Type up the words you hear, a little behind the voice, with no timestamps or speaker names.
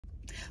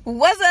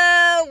What's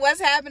up?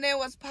 What's happening?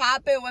 What's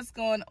popping? What's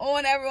going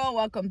on, everyone?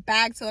 Welcome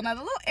back to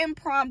another little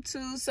impromptu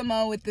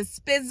Symone with the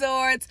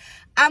Spizzords.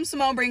 I'm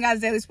Symone, bringing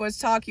guys daily sports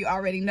talk. You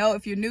already know.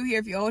 If you're new here,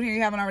 if you're old here,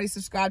 you haven't already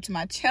subscribed to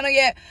my channel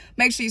yet,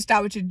 make sure you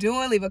stop what you're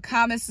doing. Leave a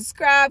comment,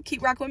 subscribe,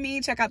 keep rocking with me.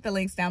 Check out the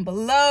links down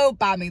below.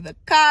 Buy me the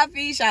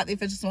coffee. Shout out the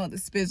official Symone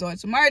with the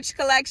Spizzords merch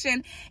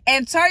collection.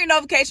 And turn your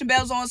notification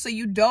bells on so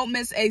you don't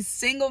miss a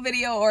single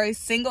video or a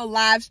single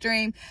live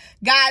stream.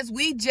 Guys,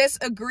 we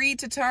just agreed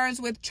to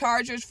terms with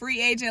Chargers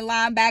free agent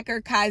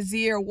linebacker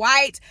Kyzir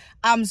White.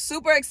 I'm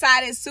super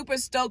excited, super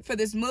stoked for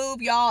this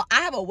move, y'all.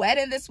 I have a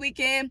wedding this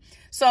weekend,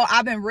 so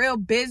I've been real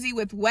busy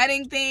with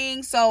wedding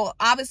things. So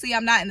obviously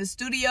I'm not in the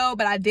studio,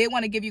 but I did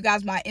want to give you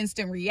guys my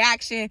instant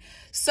reaction.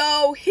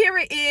 So here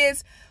it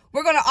is.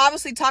 We're going to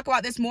obviously talk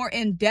about this more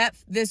in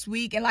depth this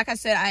week. And like I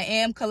said, I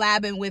am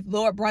collabing with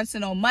Lord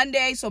Brunson on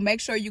Monday. So make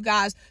sure you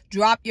guys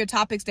drop your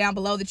topics down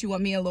below that you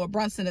want me and Lord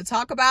Brunson to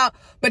talk about.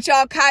 But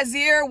y'all,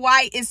 Kyzir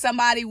White is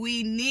somebody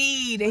we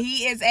need.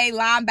 He is a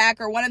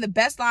linebacker, one of the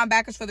best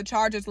linebackers for the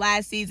Chargers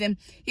last season.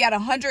 He had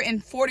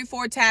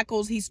 144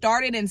 tackles. He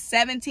started in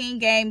 17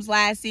 games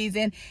last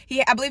season.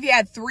 I believe he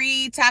had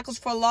 3 tackles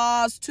for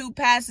loss, 2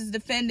 passes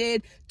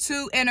defended,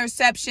 2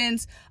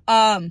 interceptions.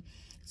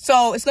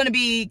 So it's going to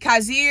be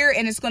Kyzir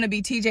and it's going to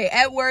be TJ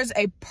Edwards,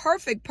 a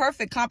perfect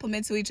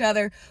complement to each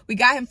other. We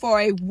got him for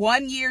a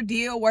 1-year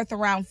deal worth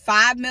around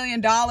 $5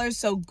 million.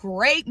 So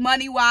great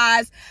money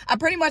wise. I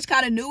pretty much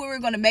kind of knew we were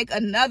going to make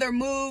another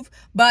move,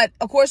 but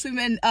of course we've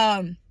been,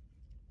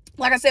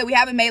 like I said, we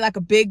haven't made like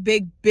a big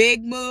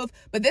move,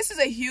 but this is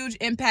a huge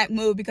impact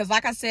move because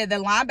like I said, the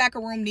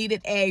linebacker room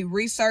needed a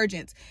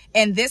resurgence.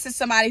 And this is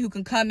somebody who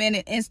can come in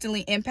and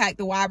instantly impact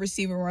the wide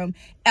receiver room,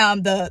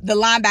 the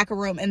linebacker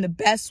room in the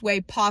best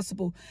way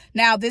possible.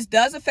 Now, this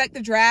does affect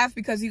the draft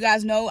because you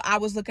guys know I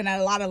was looking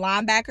at a lot of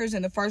linebackers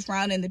in the first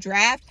round in the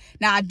draft.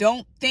 Now, I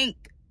don't think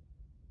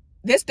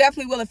this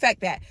definitely will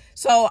affect that.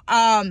 So,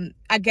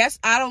 I guess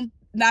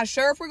not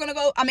sure if we're going to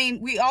go. I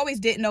mean, we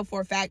always didn't know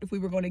for a fact if we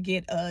were going to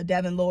get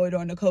Devin Lloyd or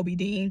Nakobe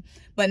Dean.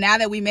 But now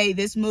that we made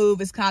this move,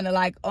 it's kind of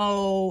like,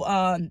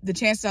 the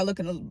chances are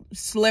looking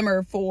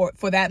slimmer for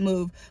that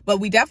move.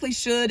 But we definitely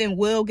should and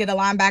will get a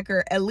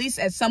linebacker at least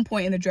at some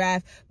point in the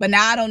draft. But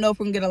now I don't know if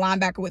we're going to get a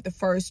linebacker with the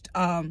first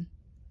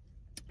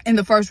in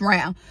the first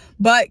round.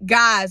 But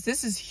guys,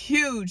 this is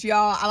huge,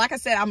 y'all. Like I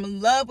said, I'm in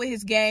love with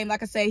his game.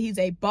 Like I said, he's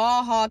a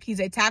ball hawk.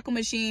 He's a tackle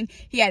machine.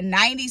 He had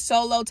 90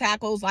 solo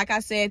tackles. Like I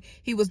said,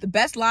 he was the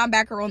best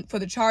linebacker for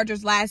the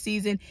Chargers last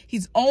season.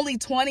 He's only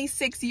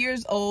 26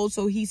 years old,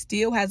 so he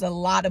still has a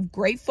lot of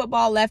great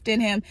football left in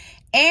him.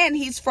 And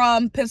he's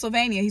from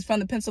Pennsylvania. He's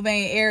from the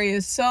Pennsylvania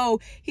area. So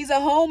he's a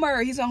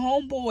homer. He's a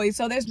homeboy.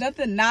 So there's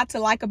nothing not to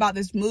like about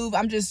this move.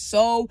 I'm just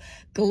so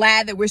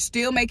glad that we're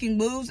still making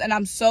moves. And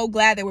I'm so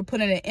glad that we're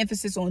putting an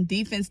emphasis on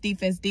defense,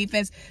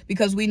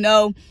 because we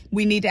know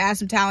we need to add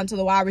some talent to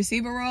the wide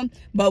receiver room.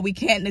 But we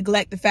can't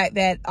neglect the fact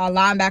that our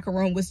linebacker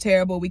room was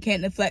terrible. We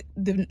can't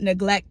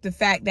neglect the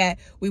fact that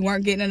we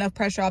weren't getting enough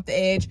pressure off the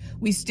edge.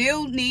 We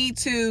still need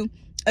to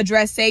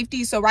address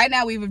safety. So right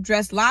now we've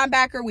addressed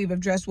linebacker, we've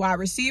addressed wide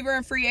receiver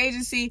in free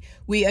agency,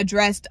 we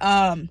addressed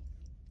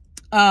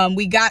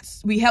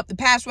we helped the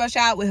pass rush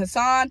out with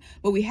HAASAN,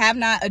 but we have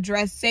not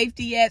addressed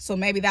safety yet. So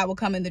maybe that will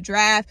come in the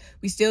draft.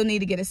 We still need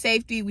to get a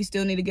safety. We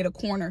still need to get a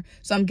corner.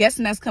 So I'm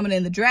guessing that's coming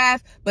in the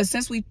draft. But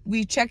since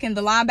we checking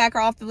the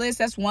linebacker off the list,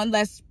 that's one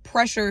less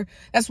pressure.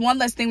 That's one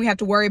less thing we have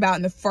to worry about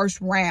in the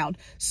first round.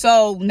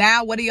 So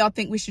now what do y'all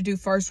think we should do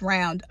first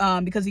round?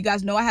 Because you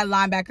guys know I had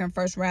linebacker in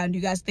first round. Do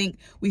you guys think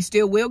we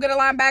still will get a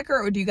linebacker,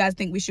 or do you guys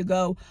think we should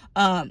go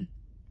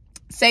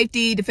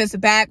safety, defensive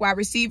back, wide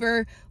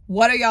receiver?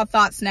 What are y'all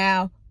thoughts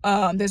now?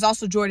 There's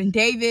also Jordan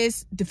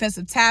Davis,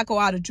 defensive tackle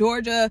out of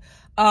Georgia.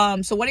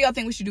 So what do y'all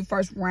think we should do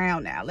first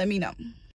round now? Let me know.